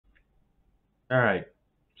Alright,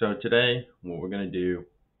 so today what we're going to do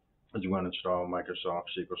is we're going to install Microsoft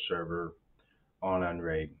SQL Server on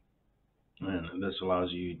UnRaid, and this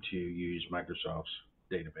allows you to use Microsoft's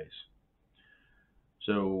database.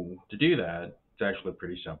 So to do that, it's actually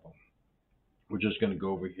pretty simple. We're just going to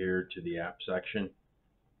go over here to the app section,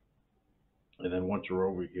 and then once we're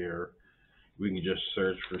over here, we can just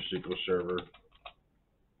search for SQL Server,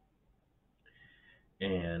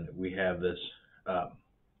 and we have this up.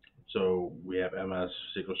 So we have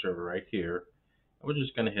MS-SQL Server right here. We're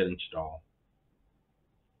just going to hit install.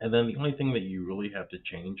 And then the only thing that you really have to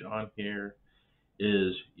change on here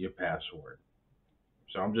is your password.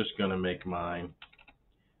 So I'm just going to make mine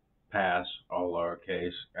pass all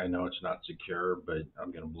lowercase. I know it's not secure, but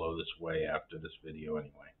I'm going to blow this away after this video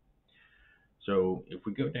anyway. So if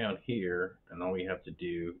we go down here, and all we have to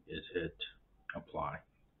do is hit apply.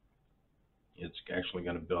 It's actually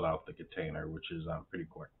going to build out the container, which is pretty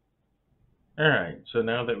quick. Alright, so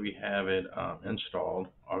now that we have it installed,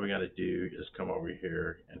 all we got to do is come over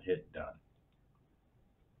here and hit done.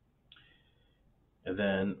 And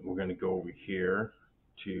then we're going to go over here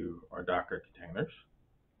to our Docker containers.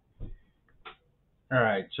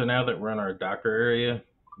 Alright, so now that we're in our Docker area,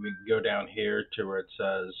 we can go down here to where it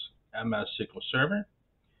says MS-SQL Server,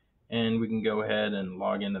 and we can go ahead and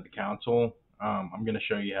log into the console. I'm going to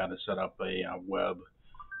show you how to set up a web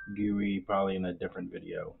GUI probably in a different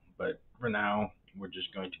video, but for now we're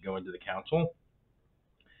just going to go into the console,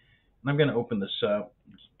 and I'm going to open this up,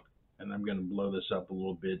 and I'm going to blow this up a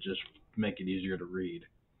little bit just to make it easier to read.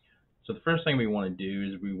 So the first thing we want to do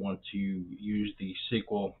is we want to use the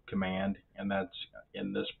SQL command, and that's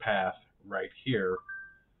in this path right here.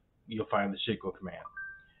 You'll find the SQL command,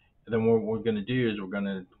 and then what we're going to do is we're going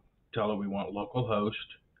to tell it we want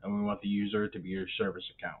localhost, and we want the user to be your service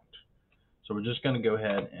account. So we're just going to go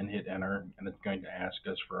ahead and hit enter, and it's going to ask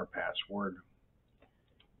us for our password.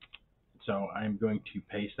 So I'm going to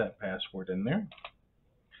paste that password in there,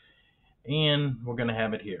 and we're going to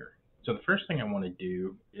have it here. So the first thing I want to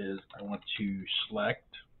do is I want to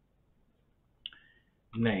select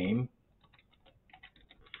name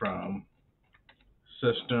from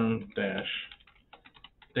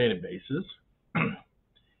system-databases,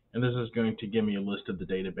 and this is going to give me a list of the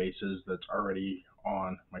databases that's already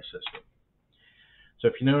on my system. So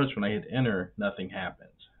if you notice when I hit enter, nothing happens.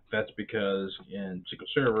 That's because in SQL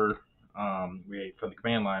Server, for the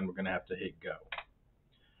command line, we're going to have to hit go.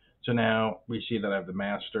 So now we see that I have the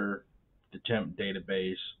master, the temp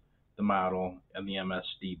database, the model, and the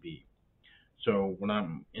MSDB. So what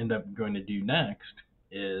I'm end up going to do next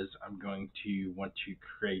is I'm going to want to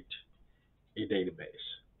create a database.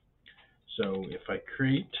 So if I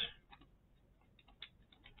create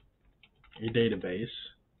a database,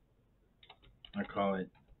 I call it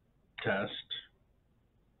test,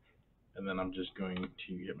 and then I'm just going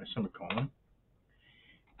to hit my semicolon,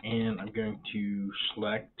 and I'm going to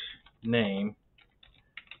select name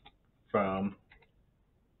from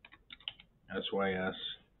SYS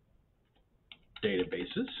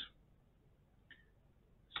databases,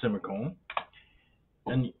 semicolon,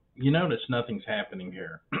 and you notice nothing's happening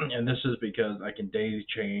here. And this is because I can daisy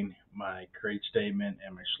chain my create statement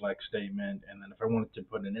and my select statement, and then if I wanted to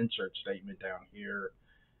put an insert statement down here,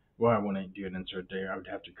 well, I wouldn't do an insert there. I would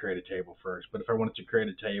have to create a table first. But if I wanted to create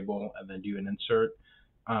a table and then do an insert,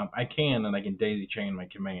 I can, and I can daisy chain my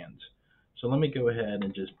commands. So let me go ahead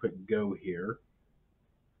and just put go here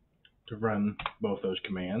to run both those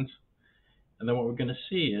commands. And then what we're going to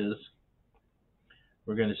see is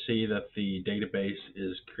we're going to see that the database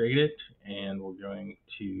is created, and we're going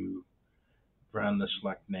to run the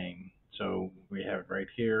select name. So we have it right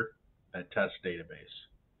here, that test database.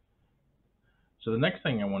 So the next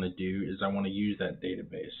thing I want to do is I want to use that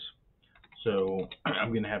database. So I'm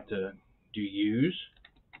going to have to do use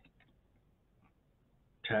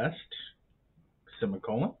test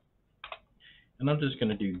semicolon, and I'm just going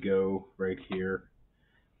to do go right here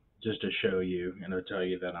just to show you, and it'll tell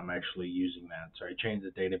you that I'm actually using that. So I changed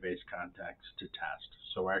the database context to test.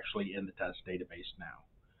 So we're actually in the test database now.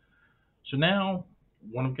 So now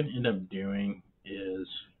what I'm going to end up doing is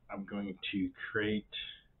I'm going to create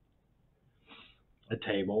a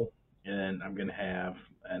table, and I'm going to have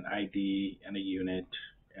an ID and a unit,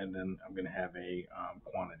 and then I'm going to have a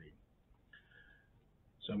quantity.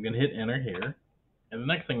 So I'm going to hit enter here, and the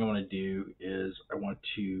next thing I want to do is I want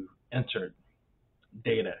to insert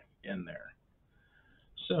data in there.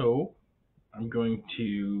 So I'm going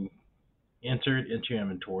to insert into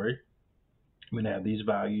inventory. I'm going to have these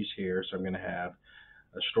values here, so I'm going to have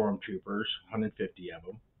stormtroopers, 150 of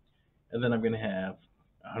them, and then I'm going to have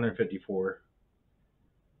 154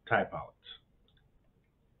 TIE pilots.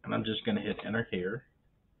 And I'm just going to hit enter here,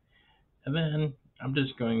 and then I'm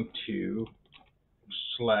just going to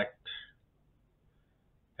select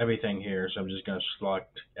everything here. So I'm just going to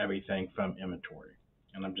select everything from inventory,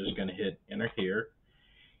 and I'm just going to hit enter here.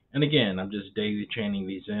 And again, I'm just daisy chaining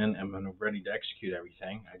these in, and when I'm ready to execute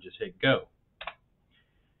everything, I just hit go.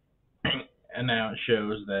 And now it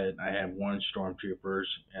shows that I have 1 stormtroopers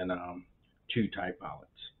and 2 TIE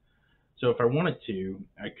pilots. So if I wanted to,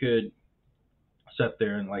 I could sit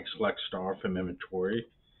there and like select star from inventory,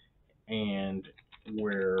 and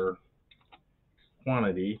where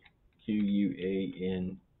quantity,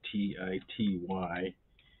 QUANTITY,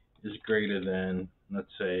 is greater than,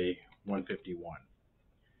 let's say, 151.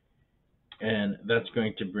 And that's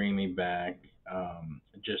going to bring me back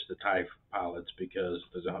just the TIE pilots because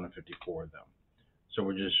there's 154 of them. So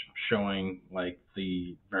we're just showing like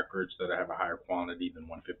the records that have a higher quantity than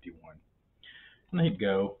 151. And I hit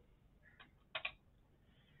go.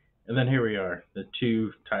 And then here we are, the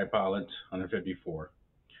 2 TIE pilots, 154.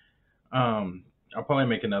 I'll probably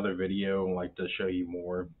make another video like to show you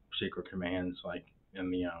more secret commands like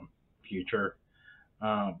in the future.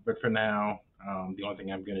 But for now, the only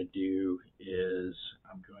thing I'm going to do is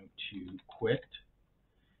I'm going to quit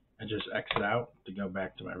and just exit out to go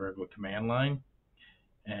back to my regular command line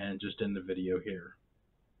and just end the video here.